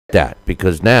that,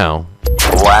 because now...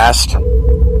 Blast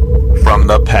from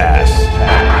the past.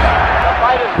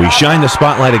 We shine the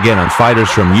spotlight again on fighters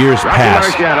from years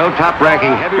past.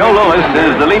 Top-ranking Joe Louis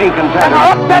is the leading contender.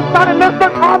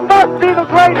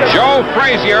 Joe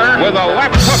Frazier with a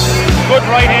left hook. Good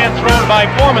right hand thrown by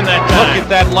Foreman that time. Look at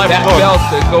that left hook. That belt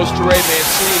that goes to Ray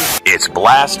Mancini. It's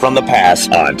Blast from the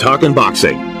Past on Talkin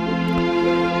Boxing.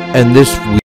 And this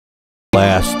week's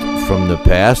Blast from the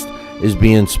Past is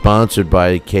being sponsored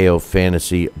by KO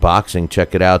Fantasy Boxing.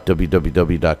 Check it out,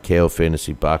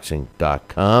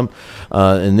 www.kofantasyboxing.com.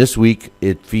 And this week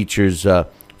it features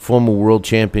former world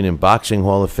champion and boxing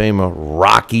Hall of Famer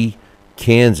Rocky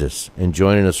Kansas. And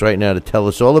joining us right now to tell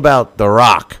us all about The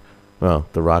Rock, well,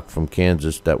 The Rock from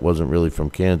Kansas, that wasn't really from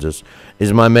Kansas,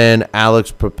 is my man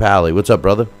Alex Papali. What's up,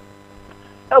 brother?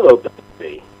 Hello,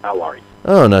 Dusty. How are you?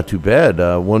 Oh, not too bad.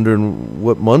 Wondering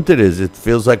what month it is. It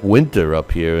feels like winter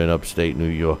up here in upstate New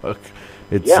York.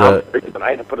 It's, I'm freezing.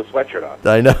 I had to put a sweatshirt on.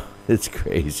 I know. It's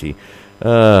crazy.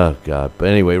 Oh, God. But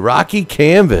anyway, Rocky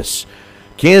Kansas.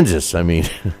 Canvas.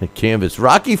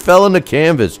 Rocky fell in the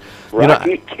canvas.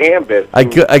 Canvas.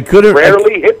 I couldn't...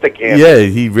 Rarely hit the canvas. Yeah,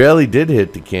 he rarely did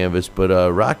hit the canvas. But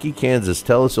Rocky Kansas,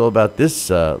 tell us all about this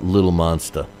little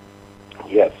monster.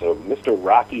 Yeah, so Mr.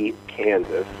 Rocky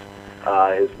Kansas...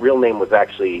 his real name was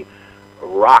actually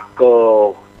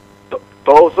Rocco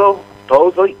Toze.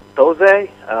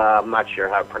 I'm not sure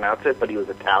how to pronounce it, but he was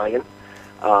Italian.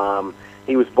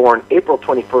 He was born April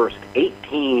 21st,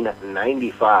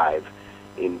 1895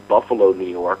 in Buffalo, New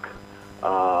York.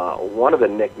 One of the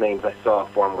nicknames I saw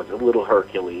for him was Little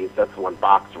Hercules. That's the one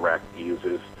BoxRec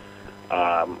uses.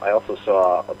 I also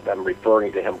saw them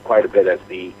referring to him quite a bit as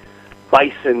the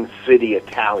Bison City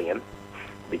Italian,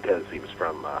 because he was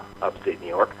from upstate New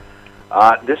York.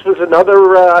 This was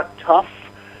another tough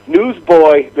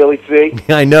newsboy, Billy C.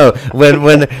 I know.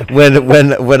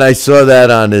 When I saw that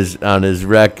on his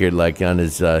record, like on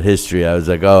his history, I was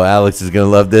like, oh, Alex is gonna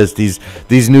love this.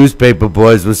 These newspaper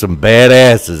boys were some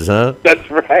badasses, huh? That's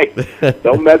right.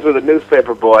 Don't mess with a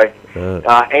newspaper boy.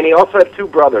 And he also had two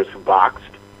brothers who boxed.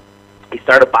 He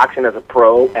started boxing as a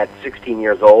pro at 16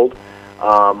 years old.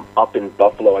 Up in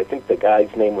Buffalo. I think the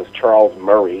guy's name was Charles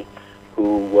Murray,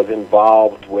 who was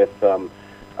involved with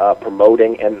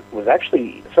promoting and was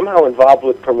actually somehow involved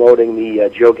with promoting the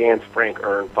Joe Gans-Frank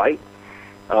Earn fight.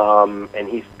 And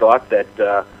he thought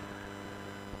that,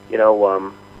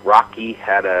 Rocky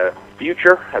had a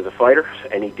future as a fighter,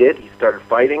 and he did. He started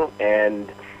fighting,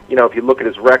 and, if you look at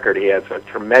his record, he has a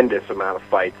tremendous amount of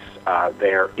fights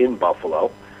there in Buffalo,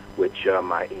 which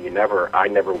I never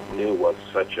knew was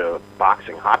such a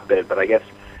boxing hotbed. But I guess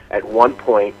at one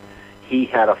point he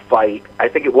had a fight. I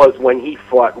think it was when he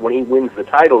wins the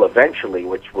title eventually,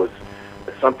 which was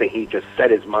something he just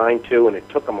set his mind to, and it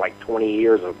took him like 20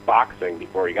 years of boxing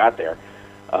before he got there.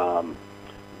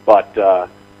 But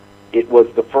it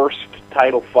was the first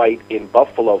title fight in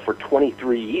Buffalo for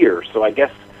 23 years, so I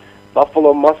guess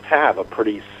Buffalo must have a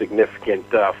pretty significant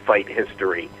fight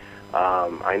history.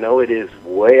 I know it is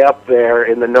way up there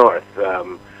in the north,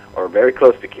 or very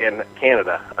close to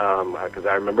Canada, because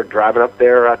I remember driving up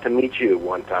there to meet you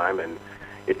one time, and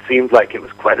it seemed like it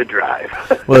was quite a drive.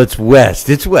 Well, it's west.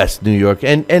 It's West New York,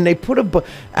 and they put Bob.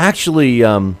 I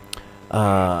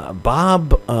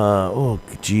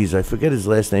forget his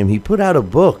last name. He put out a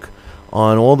book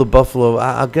on all the Buffalo.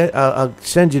 I'll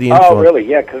send you the info. Oh, really?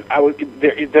 Yeah, because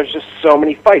there's just so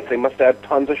many fights. They must have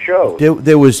tons of shows.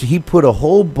 He put a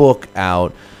whole book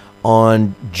out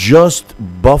on just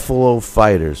Buffalo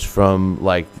fighters from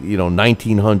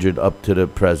 1900 up to the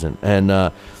present, and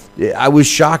I was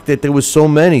shocked that there was so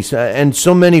many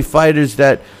fighters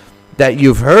that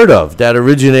you've heard of that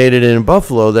originated in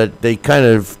Buffalo that they kind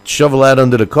of shovel out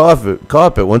under the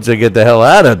carpet once they get the hell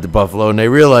out of the Buffalo, and they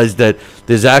realize that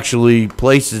there's actually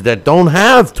places that don't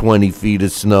have 20 feet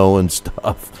of snow and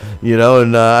stuff,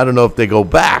 and I don't know if they go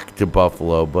back to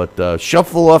Buffalo, but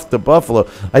shuffle off to Buffalo.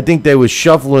 I think they were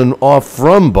shuffling off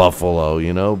from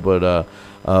Buffalo, but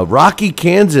Rocky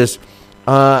Kansas,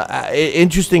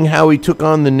 interesting how he took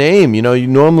on the name.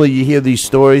 Normally you hear these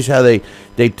stories how they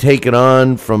take it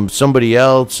on from somebody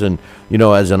else and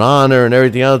as an honor and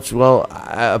everything else. Well,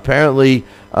 apparently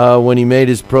when he made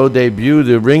his pro debut,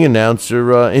 the ring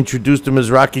announcer introduced him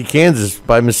as Rocky Kansas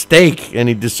by mistake, and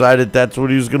he decided that's what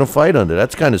he was going to fight under.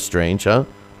 That's kind of strange, huh?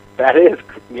 That is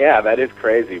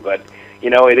crazy, but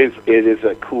it is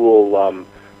a cool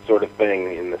sort of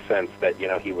thing in the sense that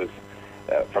he was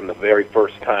from the very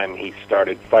first time he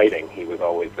started fighting, he was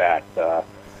always that,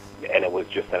 and it was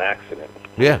just an accident.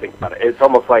 Yeah. Think about it. It's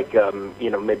almost like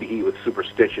maybe he was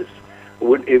superstitious.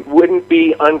 It wouldn't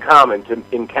be uncommon to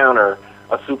encounter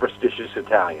a superstitious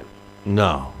Italian.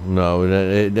 No,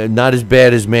 not as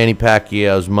bad as Manny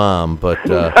Pacquiao's mom, but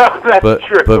That's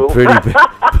true. but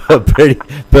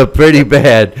pretty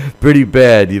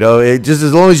bad. You know, just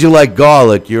as long as you like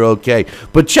garlic, you're okay.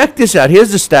 But check this out.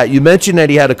 Here's the stat. You mentioned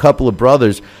that he had a couple of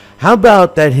brothers. How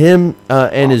about that him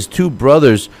and his two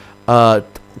brothers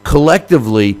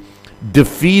collectively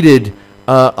defeated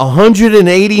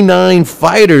 189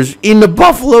 fighters in the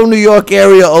Buffalo, New York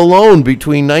area alone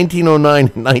between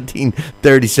 1909 and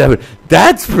 1937.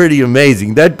 That's pretty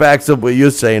amazing. That backs up what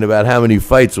you're saying about how many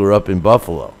fights were up in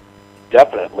Buffalo.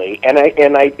 Definitely, and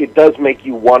it does make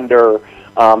you wonder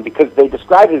because they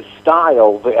describe his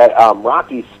style,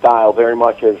 Rocky's style, very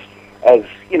much as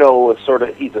you know, sort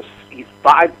of he's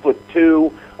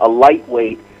 5'2", a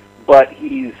lightweight, but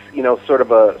he's sort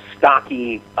of a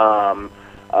stocky.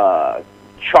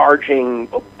 Charging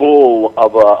bull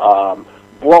of a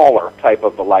brawler type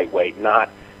of a lightweight, not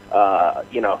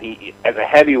he as a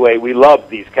heavyweight. We love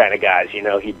these kind of guys.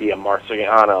 He'd be a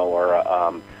Marciano or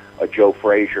a Joe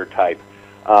Frazier type.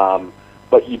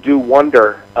 But you do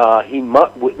wonder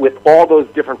with all those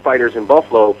different fighters in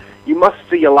Buffalo, you must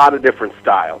see a lot of different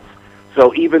styles.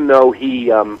 So even though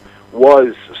he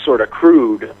was sort of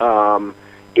crude,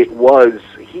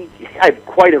 he had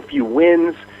quite a few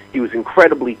wins. He was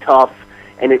incredibly tough.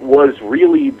 And it was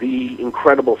really the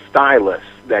incredible stylists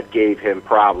that gave him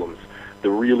problems. The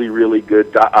really, really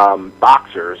good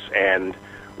boxers, and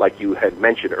like you had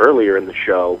mentioned earlier in the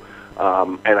show,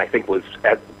 and I think was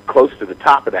close to the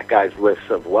top of that guy's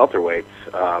list of welterweights,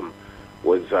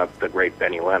 was the great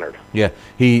Benny Leonard. Yeah,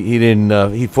 he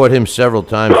didn't. He fought him several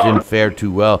times. Didn't fare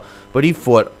too well, but he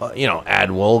fought Ad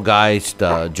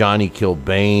Wolgeist, Johnny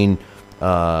Kilbane.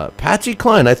 Patsy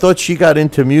Cline, I thought she got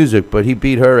into music, but he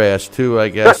beat her ass too, I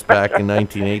guess, back in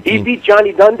 1918. He beat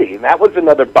Johnny Dundee, and that was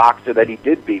another boxer that he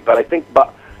did beat, but I think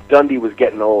Dundee was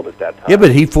getting old at that time. Yeah,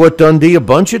 but he fought Dundee a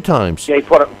bunch of times. Yeah, he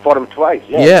fought him twice.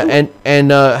 Yeah,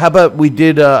 and how about we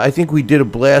did, I think we did a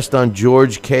blast on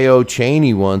George K.O.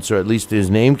 Cheney once, or at least his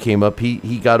name came up.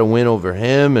 He got a win over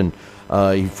him, and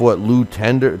he fought Lou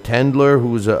Tendler,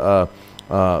 who was a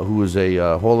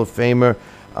Hall of Famer.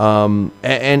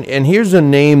 And here's a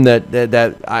name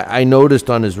that I noticed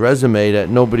on his resume that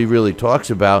nobody really talks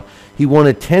about. He won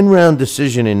a 10-round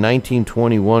decision in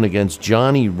 1921 against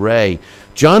Johnny Ray.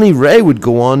 Johnny Ray would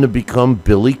go on to become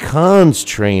Billy Cahn's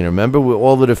trainer. Remember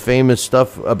all of the famous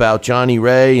stuff about Johnny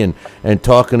Ray and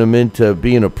talking him into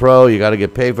being a pro? You got to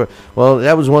get paid for. Well,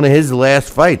 that was one of his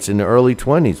last fights in the early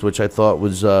 20s, which I thought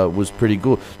was pretty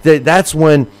cool. That's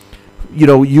when,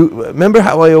 you remember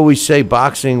how I always say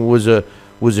boxing was a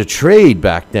trade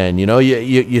back then.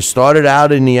 You started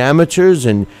out in the amateurs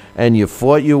and you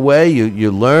fought your way.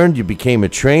 You learned. You became a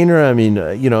trainer. I mean,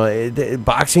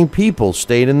 boxing people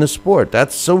stayed in the sport.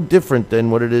 That's so different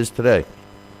than what it is today.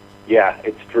 Yeah,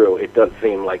 it's true. It does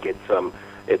seem like it's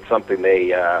something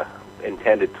they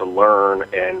intended to learn,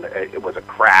 and it was a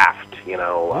craft.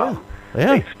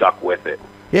 They stuck with it.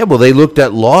 Yeah, well, they looked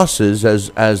at losses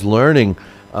as learning.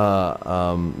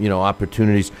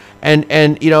 Opportunities, and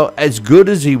as good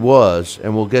as he was,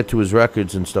 and we'll get to his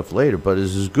records and stuff later, but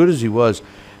as good as he was,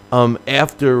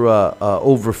 after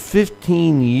over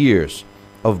 15 years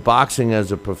of boxing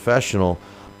as a professional,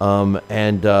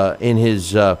 and in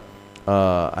his,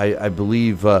 I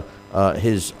believe,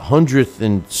 his 100th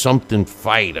and something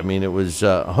fight. I mean, it was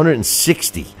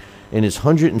 160. In his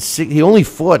 106, he only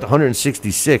fought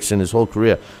 166 in his whole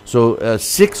career. So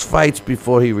 6 fights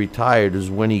before he retired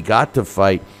is when he got to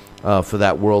fight for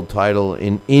that world title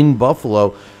in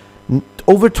Buffalo.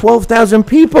 Over 12,000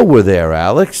 people were there,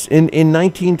 Alex, in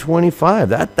 1925.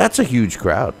 That's a huge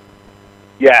crowd.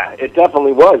 Yeah, it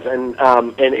definitely was, and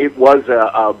it was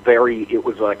it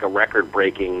was like a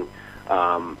record-breaking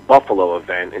Buffalo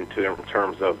event in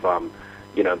terms of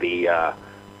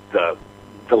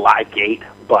the live gate,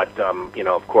 but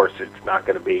of course it's not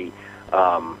going to be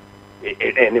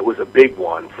and it was a big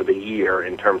one for the year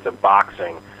in terms of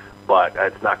boxing, but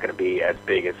it's not going to be as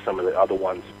big as some of the other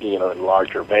ones, in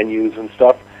larger venues and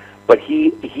stuff. But he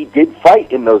did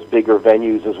fight in those bigger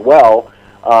venues as well,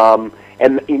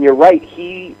 and you're right,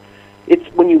 it's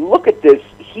when you look at this,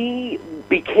 he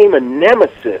became a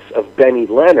nemesis of Benny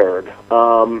Leonard,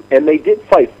 and they did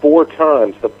fight 4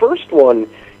 times. The first one,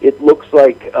 it looks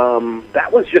like that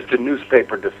was just a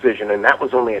newspaper decision, and that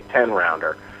was only a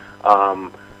 10-rounder.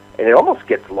 And it almost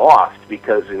gets lost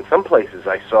because in some places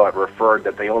I saw it referred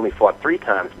that they only fought 3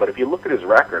 times. But if you look at his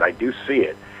record, I do see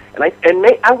it, and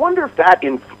I wonder if that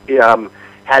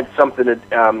had something to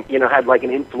had like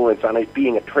an influence on it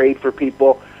being a trade for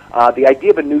people. The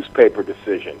idea of a newspaper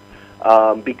decision,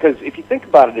 because if you think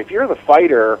about it, if you're the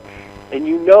fighter and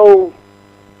you know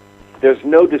there's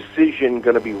no decision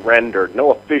going to be rendered,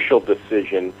 no official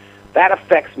decision, that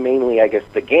affects mainly, I guess,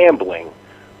 the gambling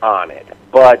on it.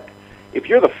 But if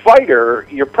you're the fighter,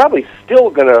 you're probably still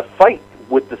going to fight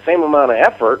with the same amount of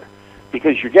effort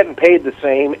because you're getting paid the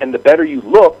same, and the better you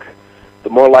look, the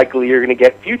more likely you're going to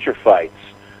get future fights.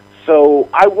 So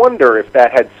I wonder if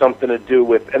that had something to do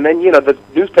with, and then, the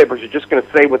newspapers are just going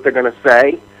to say what they're going to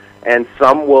say, and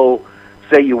some will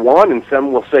say you won and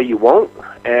some will say you won't.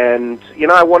 And,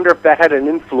 I wonder if that had an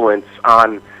influence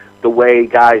on the way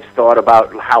guys thought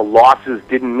about how losses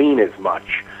didn't mean as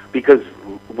much. Because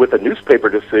with a newspaper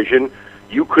decision,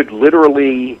 you could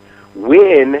literally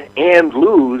win and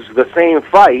lose the same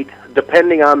fight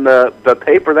depending on the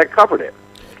paper that covered it.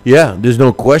 Yeah, there's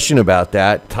no question about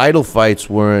that. Title fights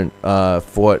weren't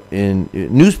fought in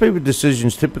newspaper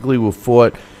decisions. Typically, were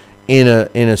fought in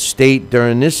a state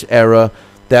during this era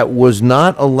that was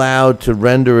not allowed to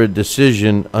render a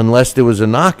decision unless there was a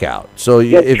knockout. So,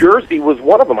 yeah, Jersey was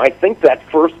one of them. I think that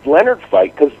first Leonard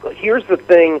fight. Because here's the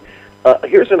thing.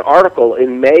 Here's an article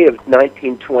in May of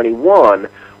 1921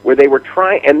 where they were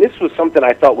trying, and this was something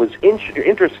I thought was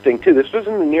interesting too. This was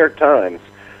in the New York Times.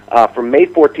 From May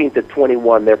 14th to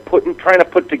 21, they're trying to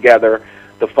put together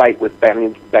the fight with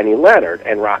Benny Leonard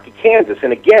and Rocky Kansas.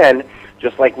 And again,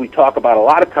 just like we talk about a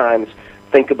lot of times,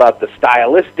 think about the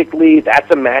stylistically,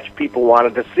 that's a match people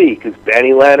wanted to see because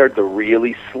Benny Leonard, the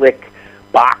really slick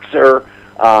boxer,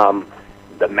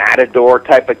 the matador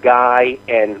type of guy,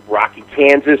 and Rocky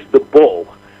Kansas, the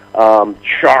bull,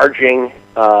 charging,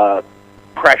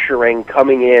 pressuring,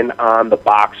 coming in on the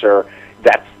boxer.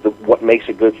 That's what makes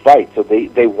a good fight. So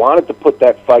they wanted to put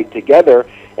that fight together,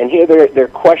 and here they're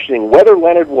questioning whether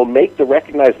Leonard will make the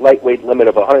recognized lightweight limit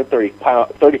of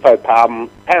 135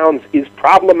 pounds is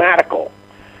problematical.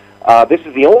 This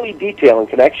is the only detail in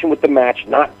connection with the match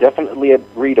not definitely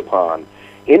agreed upon.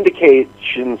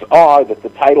 Indications are that the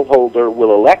title holder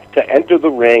will elect to enter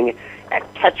the ring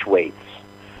at catch weights.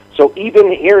 So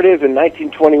even here it is in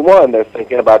 1921, they're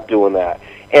thinking about doing that.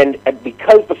 And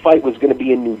because the fight was going to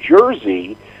be in New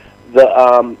Jersey,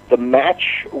 the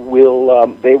match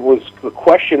there was the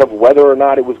question of whether or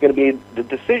not it was going to be the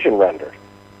decision rendered.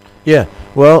 Yeah,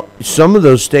 well, some of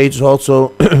those states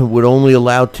also would only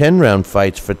allow 10-round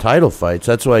fights for title fights.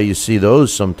 That's why you see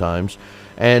those sometimes.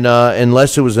 And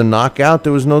unless it was a knockout,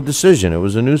 there was no decision. It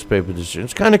was a newspaper decision.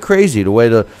 It's kind of crazy the way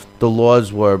the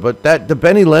laws were. But the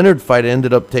Benny Leonard fight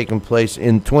ended up taking place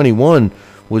in 21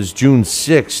 was June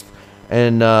 6th.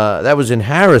 And that was in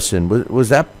Harrison. Was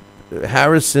that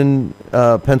Harrison,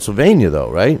 Pennsylvania, though,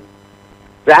 right?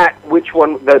 That, which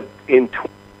one? In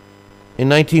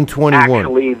 1921.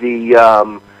 Actually,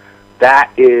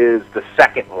 that is the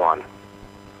second one.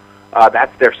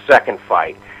 That's their second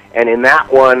fight. And in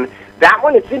that one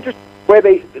it's interesting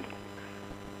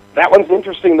that one's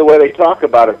interesting the way they talk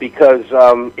about it because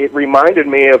it reminded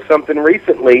me of something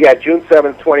recently. Yeah, June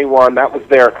 7th, 21, that was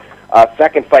their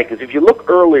second fight. Because if you look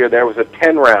earlier, there was a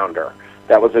 10-rounder.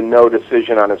 That was a no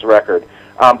decision on his record.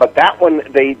 But that one,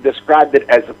 they described it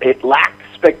as it lacked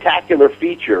spectacular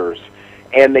features.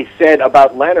 And they said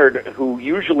about Leonard, who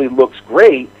usually looks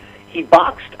great, he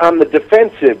boxed on the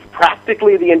defensive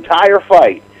practically the entire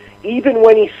fight. Even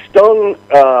when he stung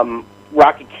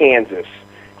Rocky Kansas,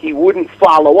 he wouldn't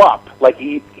follow up like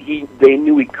they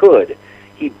knew he could.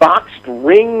 He boxed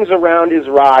rings around his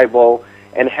rival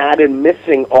and had him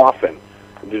missing often.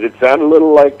 Did it sound a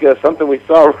little like something we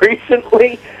saw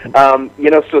recently?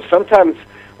 So sometimes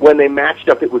when they matched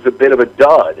up, it was a bit of a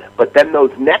dud. But then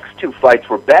those next two fights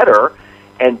were better.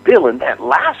 And Bill, in that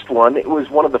last one, it was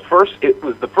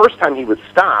the first time he was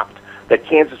stopped, that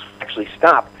Kansas actually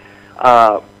stopped.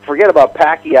 Forget about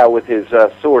Pacquiao with his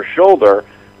sore shoulder.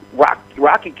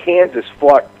 Rocky Kansas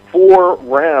fought 4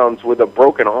 rounds with a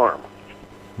broken arm.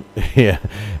 Yeah,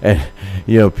 and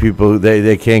people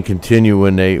they can't continue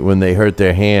when they hurt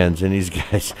their hands, and these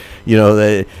guys,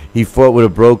 he fought with a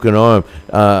broken arm.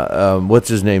 What's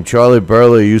his name? Charlie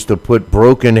Burley used to put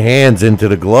broken hands into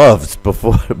the gloves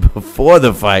before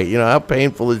the fight. How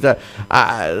painful is that?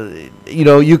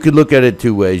 You could look at it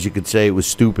two ways. You could say it was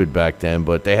stupid back then,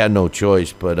 but they had no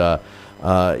choice. But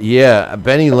yeah,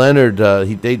 Benny Leonard,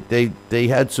 they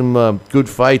had some good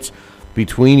fights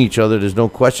between each other. There's no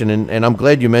question, and I'm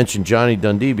glad you mentioned Johnny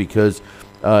Dundee because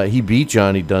he beat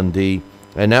Johnny Dundee,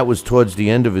 and that was towards the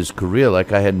end of his career.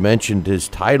 Like I had mentioned, his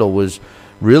title was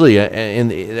really,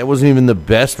 and that wasn't even the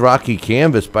best Rocky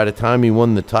canvas. By the time he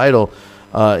won the title,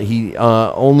 he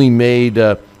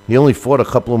only fought a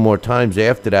couple of more times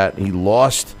after that. He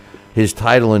lost his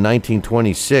title in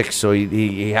 1926, so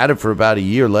he had it for about a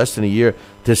year, less than a year,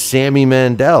 to Sammy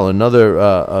Mandel,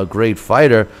 another great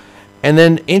fighter. And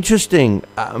then interesting,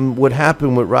 what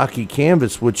happened with Rocky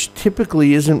Canvas, which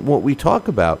typically isn't what we talk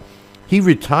about. He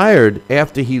retired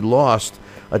after he lost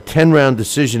a 10-round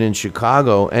decision in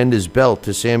Chicago and his belt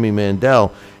to Sammy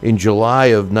Mandel in July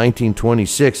of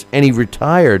 1926, and he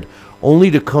retired only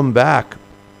to come back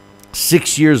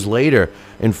 6 years later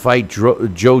and fight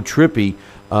Joe Trippi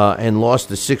and lost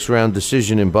the 6-round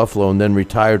decision in Buffalo and then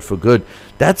retired for good.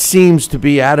 That seems to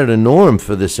be out of the norm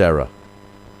for this era.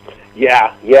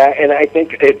 Yeah, and I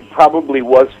think it probably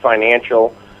was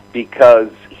financial because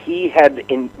he had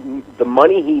in the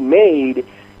money he made,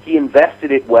 he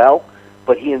invested it well,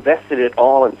 but he invested it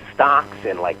all in stocks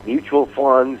and like mutual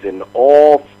funds and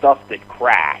all stuff that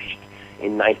crashed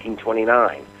in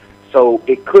 1929. So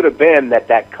it could have been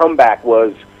that comeback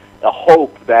was a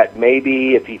hope that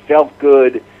maybe if he felt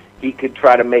good, he could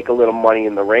try to make a little money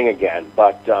in the ring again.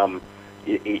 But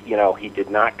he did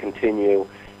not continue.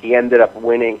 He ended up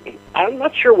winning. I'm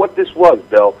not sure what this was,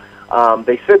 Bill.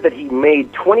 They said that he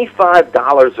made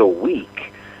 $25 a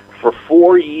week for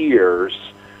 4 years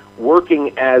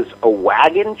working as a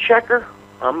wagon checker.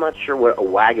 I'm not sure what a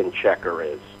wagon checker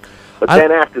is. But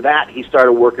then after that, he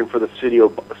started working for the city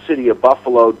of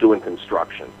Buffalo doing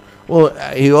construction. Well,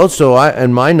 he also,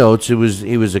 in my notes, he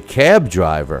was a cab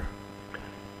driver.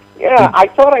 Yeah, I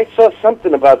thought I saw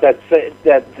something about that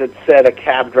said a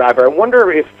cab driver. I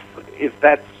wonder if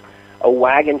that's a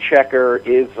wagon checker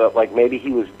is like maybe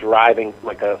he was driving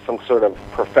like some sort of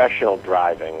professional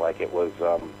driving, like it was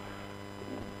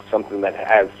something that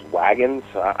has wagons.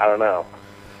 I don't know.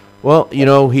 Well,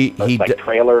 he like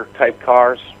trailer type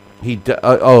cars.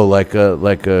 Like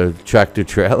a tractor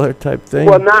trailer type thing.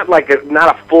 Well, not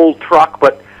a full truck,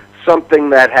 but something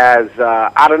that has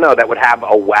I don't know, that would have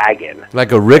a wagon.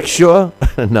 Like a rickshaw?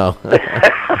 No.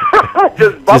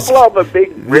 Does Buffalo have a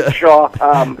big rickshaw?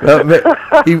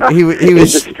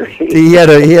 He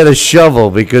had a shovel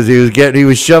because he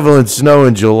was shoveling snow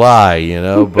in July,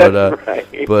 But That's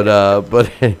right.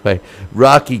 but anyway,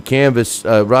 Rocky Canvas.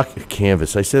 I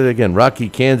said it again. Rocky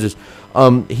Kansas.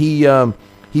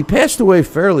 He passed away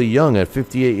fairly young at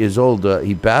 58 years old.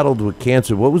 He battled with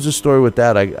cancer. What was the story with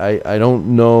that? I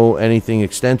don't know anything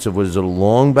extensive. Was it a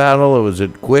long battle or was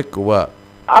it quick or what?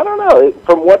 I don't know.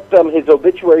 From what his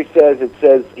obituary says, it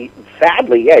says,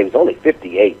 sadly, he was only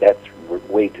 58. That's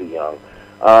way too young.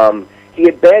 He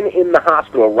had been in the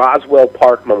hospital, Roswell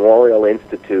Park Memorial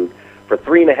Institute, for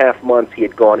 3.5 months. He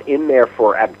had gone in there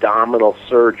for abdominal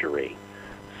surgery.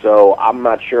 So I'm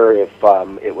not sure if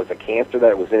it was a cancer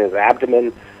that was in his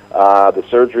abdomen. The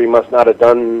surgery must not have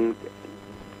done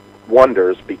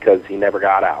wonders because he never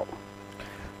got out.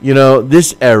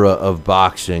 This era of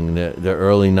boxing, the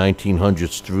early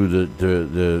 1900s through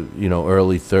the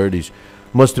early 30s,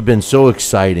 must have been so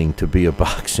exciting to be a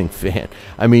boxing fan.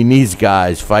 I mean, these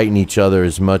guys fighting each other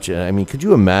as much. I mean, could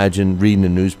you imagine reading the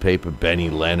newspaper,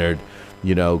 Benny Leonard,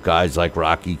 guys like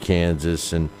Rocky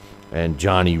Kansas and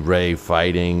Johnny Ray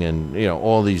fighting, and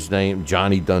all these names,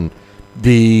 Johnny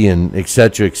Dundee, and et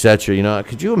cetera, et cetera.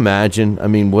 Could you imagine? I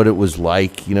mean, what it was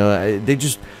like?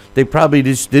 They probably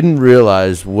just didn't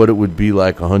realize what it would be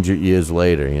like 100 years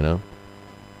later.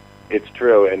 It's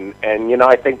true, and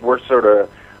I think we're sort of.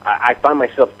 I find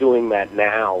myself doing that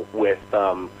now with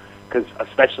because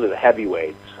especially the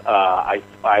heavyweights. I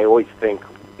always think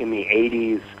in the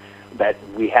 '80s that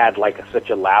we had such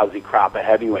a lousy crop of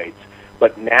heavyweights.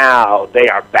 But now they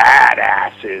are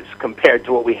badasses compared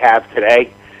to what we have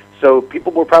today. So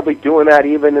people were probably doing that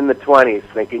even in the 20s,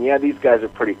 thinking, yeah, these guys are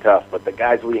pretty tough. But the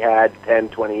guys we had 10,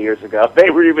 20 years ago,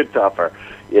 they were even tougher.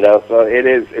 So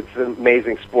it's an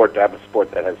amazing sport to have a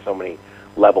sport that has so many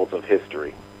levels of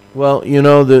history. Well,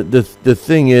 the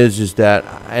thing is that,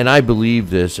 and I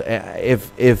believe this,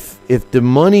 if the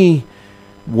money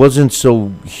wasn't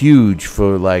so huge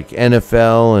for like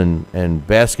NFL and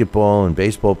basketball and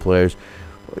baseball players,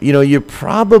 you're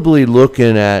probably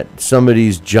looking at some of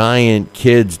these giant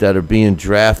kids that are being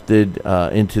drafted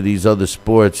into these other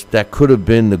sports that could have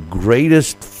been the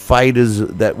greatest fighters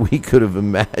that we could have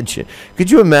imagined.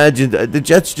 Could you imagine? The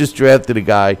Jets just drafted a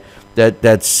guy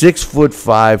that's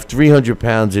 6'5", 300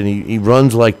 pounds, and he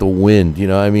runs like the wind.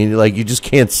 I mean, like you just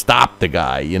can't stop the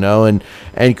guy.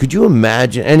 And could you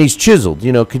imagine? And he's chiseled.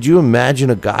 Could you imagine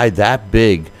a guy that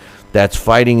big that's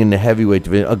fighting in the heavyweight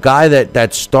division? A guy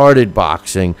that started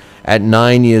boxing at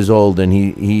 9 years old, and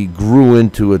he grew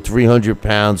into a 300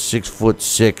 pound,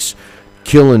 6'6"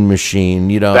 killing machine.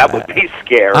 That would be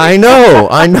scary. I know.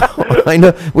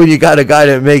 When you got a guy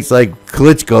that makes like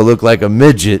Klitschko look like a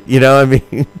midget, I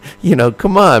mean,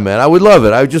 come on, man. I would love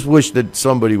it. I just wish that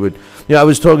somebody would. I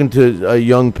was talking to a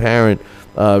young parent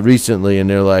recently, and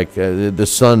they're like, the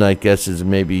son, I guess, is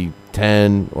maybe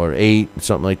 10 or 8,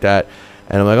 something like that.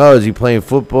 And I'm like, oh, is he playing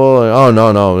football? And,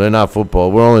 oh, no, they're not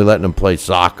football. We're only letting them play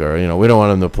soccer. We don't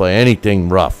want them to play anything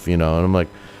rough, And I'm like,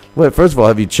 well, first of all,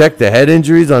 have you checked the head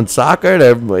injuries on soccer?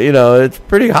 It's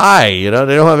pretty high. They don't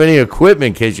have any equipment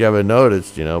in case you haven't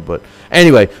noticed, But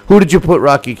anyway, who did you put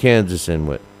Rocky Kansas in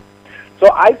with?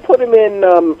 So I put him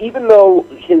in, even though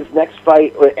his next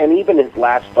fight, and even his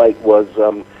last fight was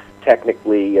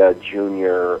technically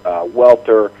junior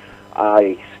welter,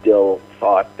 I still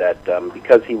thought that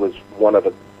because he was one of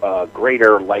the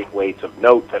greater lightweights of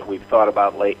note that we've thought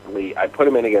about lately, I put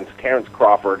him in against Terrence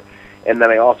Crawford, and then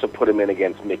I also put him in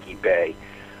against Mickey Bay.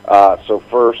 So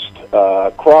first,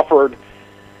 Crawford,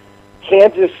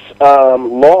 Kansas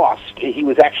lost. He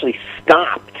was actually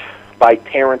stopped by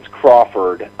Terrence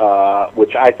Crawford,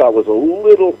 which I thought was a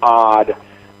little odd,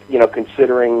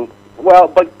 considering,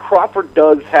 but Crawford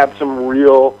does have some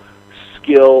real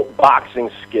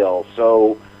boxing skill,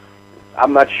 so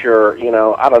I'm not sure,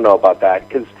 I don't know about that,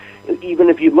 because even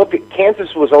if you look at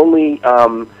Kansas was only,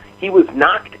 he was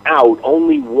knocked out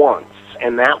only once,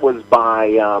 and that was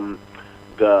by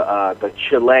the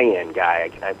Chilean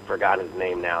guy. I forgot his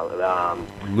name now.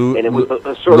 And it was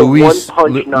a sort of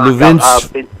one-punch knockout.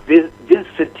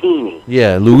 Vincentini.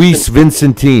 Yeah, Luis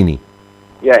Vincentini.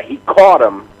 Yeah, he caught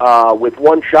him with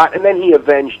one shot, and then he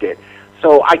avenged it.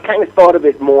 So I kind of thought of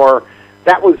it more,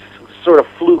 that was sort of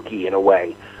fluky in a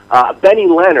way. Benny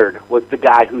Leonard was the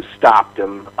guy who stopped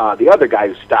him, the other guy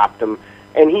who stopped him,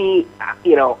 and he,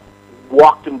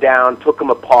 walked him down, took him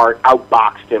apart,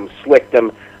 outboxed him, slicked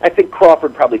him. I think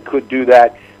Crawford probably could do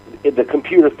that. The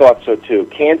computer thought so too.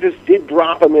 Kansas did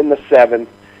drop him in the 7th,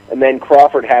 and then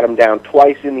Crawford had him down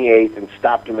twice in the 8th and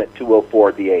stopped him at 2:04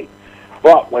 at the 8th.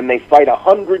 But when they fight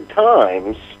 100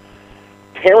 times,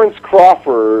 Terrence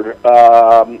Crawford,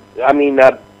 Rocky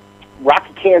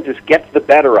Kansas gets the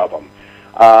better of him.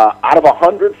 Out of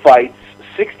 100 fights,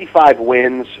 65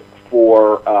 wins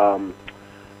for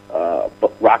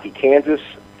Rocky Kansas,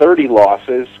 30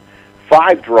 losses,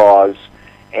 5 draws,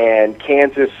 and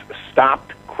Kansas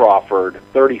stopped Crawford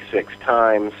 36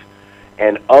 times.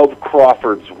 And of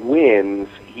Crawford's wins,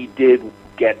 he did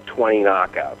get 20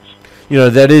 knockouts.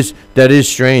 That is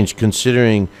strange,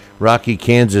 considering Rocky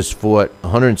Kansas fought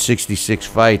 166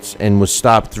 fights and was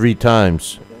stopped 3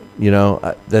 times.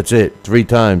 That's it, 3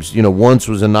 times. Once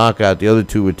was a knockout, the other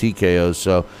 2 were TKOs.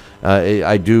 So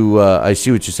I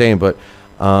see what you're saying, but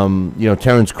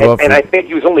Terrence Crawford. And I think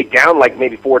he was only down like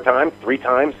maybe 4 times, 3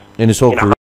 times in his whole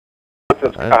career.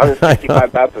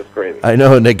 165 bouts is crazy. I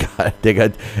know, and they got,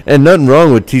 and nothing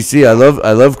wrong with TC. I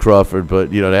love Crawford, but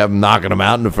they have him knocking him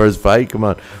out in the first fight. Come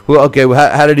on. Well, okay.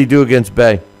 Well, how did he do against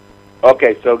Bay?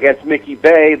 Okay, so against Mickey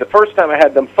Bay, the first time I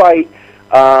had them fight,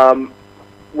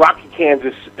 Rocky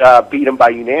Kansas beat him by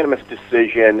unanimous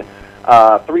decision.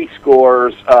 3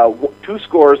 scores, 2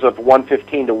 scores of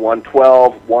 115 to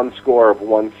 112, 1 score of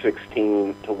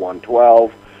 116 to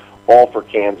 112, all for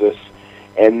Kansas.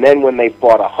 And then when they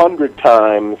fought 100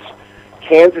 times,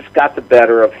 Kansas got the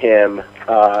better of him.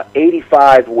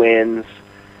 85 wins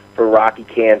for Rocky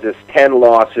Kansas, 10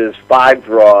 losses, 5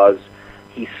 draws.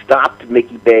 He stopped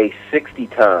Mickey Bay 60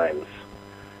 times.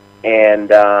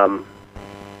 And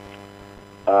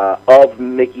of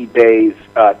Mickey Bay's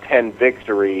 10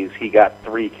 victories, he got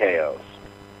 3 KOs.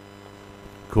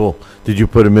 Cool. Did you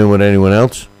put him in with anyone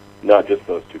else? No, just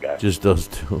those 2 guys. Just those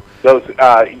 2. Those,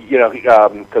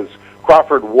 because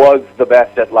Crawford was the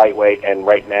best at lightweight, and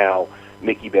right now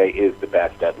Mickey Bay is the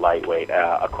best at lightweight,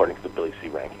 according to the Billy C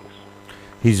rankings.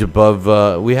 He's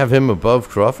above. We have him above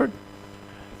Crawford.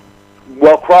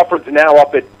 Well, Crawford's now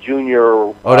up at junior.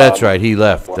 Oh, that's right. He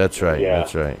left. That's right. Yeah.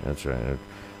 That's right. That's right.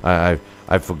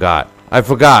 I forgot. I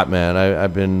forgot, man.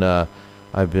 I've been. Yeah,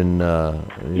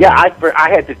 I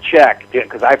had to check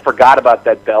because I forgot about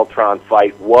that Beltran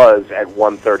fight was at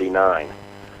 139.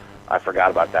 I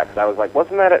forgot about that because I was like,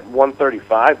 wasn't that at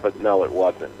 135? But no, it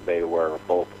wasn't. They were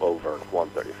both over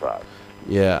 135.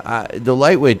 Yeah, the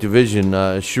lightweight division,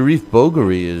 Sharif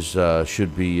Bogheri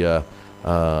should be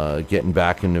getting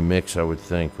back in the mix, I would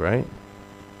think, right?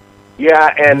 Yeah,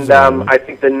 and I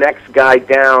think the next guy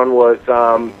down was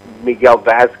Miguel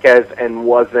Vasquez, and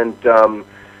wasn't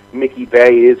Mickey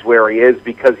Bay is where he is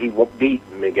because he beat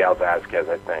Miguel Vasquez,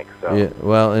 I think. So. Yeah,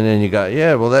 well, and then you got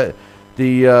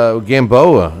the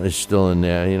Gamboa is still in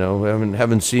there.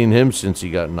 Haven't seen him since he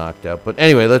got knocked out. But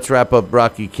anyway, let's wrap up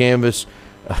Rocky Canvas.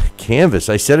 Canvas.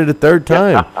 I said it a 3rd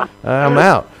time. I'm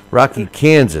out. Rocky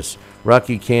Kansas.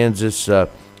 Rocky Kansas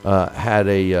had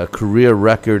a career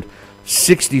record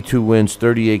 62 wins,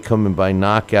 38 coming by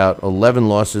knockout, 11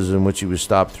 losses in which he was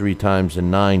stopped 3 times,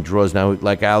 and 9 draws. Now,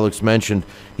 like Alex mentioned,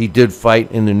 he did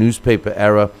fight in the newspaper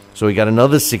era, so he got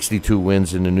another 62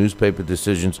 wins in the newspaper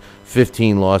decisions,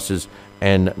 15 losses,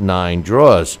 and 9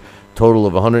 draws. Total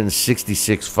of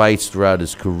 166 fights throughout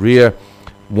his career,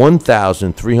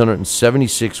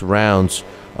 1,376 rounds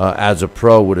as a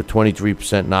pro with a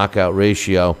 23% knockout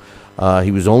ratio.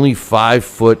 He was only 5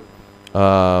 foot.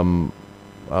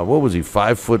 What was he?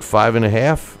 5 foot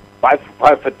 5.5?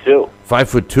 5'2".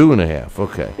 5'2.5".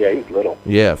 Okay. Yeah, he's little.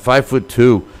 Yeah,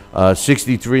 5'2",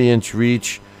 63-inch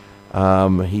reach.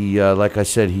 He, like I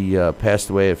said, he passed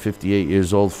away at 58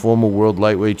 years old. Former world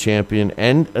lightweight champion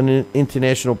and an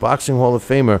International Boxing Hall of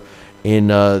Famer in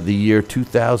the year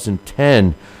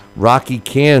 2010. Rocky,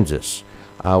 Kansas.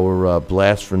 Our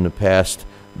blast from the past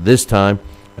this time.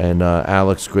 And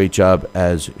Alex, great job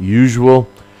as usual.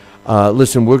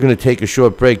 Listen, we're going to take a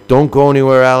short break. Don't go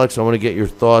anywhere, Alex. I want to get your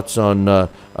thoughts on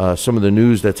some of the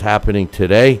news that's happening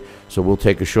today. So we'll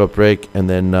take a short break, and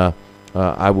then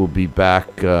I will be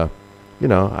back, I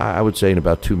would say in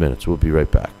about 2 minutes. We'll be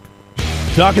right back.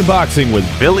 Talking Boxing with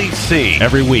Billy C.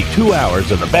 Every week, 2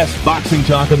 hours of the best boxing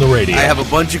talk on the radio. I have a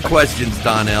bunch of questions,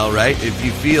 Donnell, right? If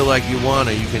you feel like you want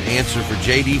to, you can answer for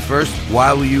JD first.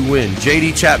 Why will you win?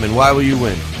 JD Chapman, why will you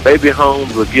win? Maybe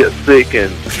Holmes will get sick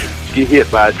and get hit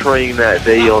by a train that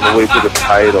day on the way to the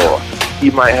fight, or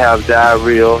he might have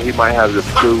diarrhea, he might have the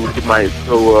flu, he might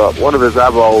throw up. One of his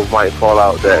eyeballs might fall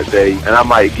out that day, and I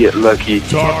might get lucky.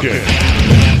 Talking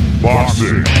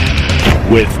Boxing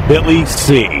with Billy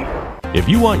C. If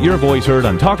you want your voice heard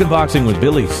on Talkin' Boxing with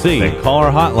Billy C., then call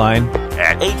our hotline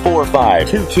at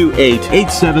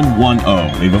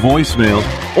 845-228-8710. Leave a voicemail,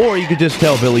 or you could just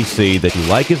tell Billy C. that you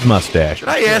like his mustache. Should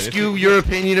I ask you your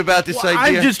opinion about this idea?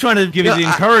 I'm just trying to give you the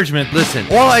encouragement. Listen,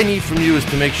 all I need from you is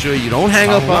to make sure you don't hang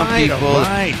up on people.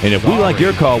 And if we like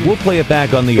your call, we'll play it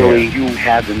back on the air. You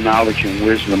have the knowledge and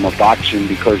wisdom of boxing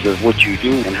because of what you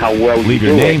do and how well you do it. Leave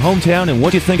your name, hometown, and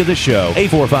what you think of the show.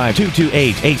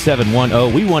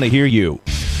 845-228-8710. We want to hear you.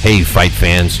 Hey, fight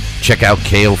fans, check out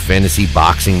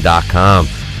KOFantasyBoxing.com.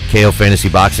 KO Fantasy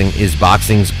Boxing is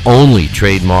boxing's only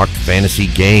trademarked fantasy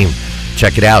game.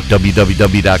 Check it out,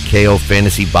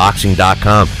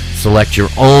 www.KOFantasyBoxing.com. Select your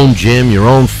own gym, your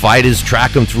own fighters,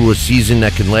 track them through a season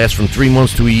that can last from 3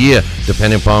 months to a year,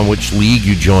 depending upon which league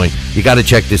you join. You got to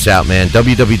check this out, man.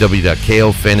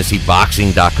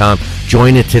 www.KOFantasyBoxing.com.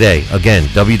 Join it today. Again,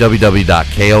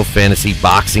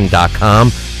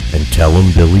 www.KOFantasyBoxing.com. And tell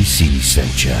him Billy C.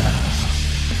 sent ya.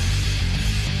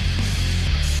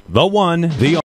 The one, the